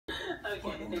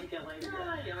Okay, thank you later.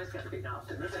 You always got to be an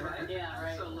optimist, right? Yeah,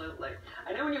 right. Absolutely.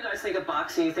 I know when you guys think of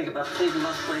boxing, you think about big,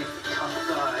 muscly, tough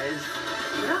guys.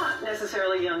 Not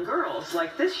necessarily young girls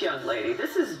like this young lady.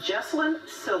 This is Jesselyn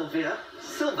Silva.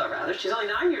 She's only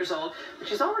 9 years old, but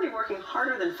she's already working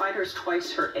harder than fighters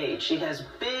twice her age. She has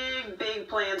big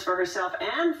plans for herself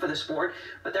and for the sport,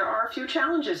 but there are a few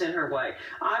challenges in her way.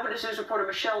 Eyewitness News reporter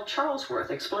Michelle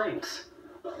Charlesworth explains.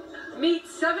 Meet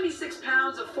 76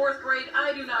 pounds of 4th grade.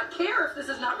 I do not care if this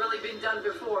has not really been done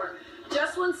before.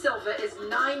 Jesselyn Silva is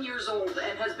 9 years old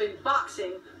and has been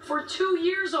boxing for 2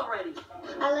 years already.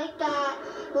 I like that,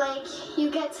 you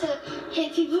get to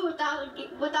hit people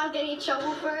without getting in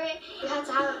trouble for it. You have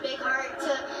to have a big heart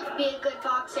to be a good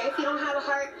boxer. If you don't have a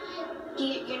heart,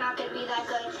 you're not going to be that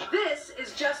good. This is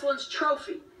Jesselyn's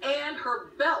trophy and her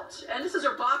belt. And this is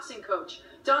her boxing coach,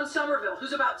 Don Somerville,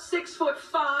 who's about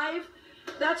 6'5".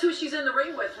 That's who she's in the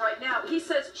ring with right now. He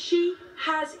says she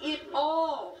has it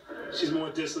all. She's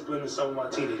more disciplined than some of my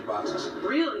teenage boxers.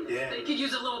 Really? Yeah. They could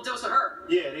use a little dose of her.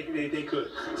 Yeah, they could.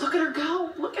 Look at her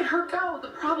go. Look at her go. The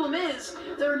problem is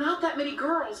there are not that many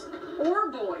girls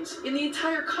or boys in the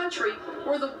entire country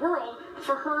or the world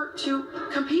for her to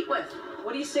compete with.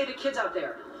 What do you say to kids out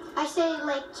there? I say,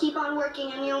 keep on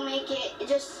working and you'll make it.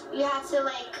 You have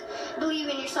to, believe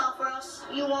in yourself or else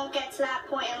you won't get to that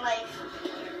point in life.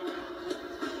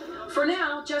 For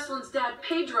now, Jesselyn's dad,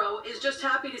 Pedro, is just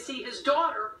happy to see his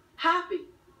daughter happy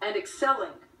and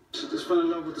excelling. She just fell in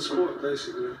love with the sport,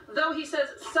 basically. Though he says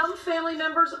some family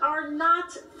members are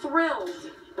not thrilled.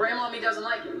 Grandmommy doesn't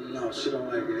like it. No, she don't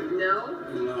like it.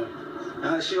 No?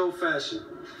 No. She old-fashioned.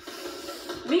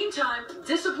 Meantime,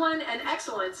 discipline and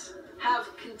excellence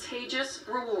have contagious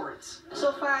rewards.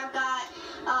 So far I've got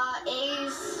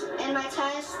A's in my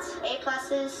tests, A+,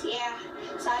 yeah.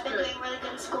 So I've been doing really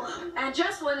good in school. And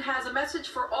Jesselyn has a message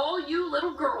for all you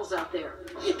little girls out there.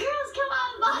 Girls, come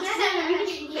on,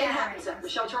 boxing! It happens at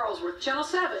Michelle Charlesworth, Channel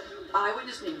 7,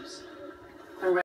 Eyewitness News.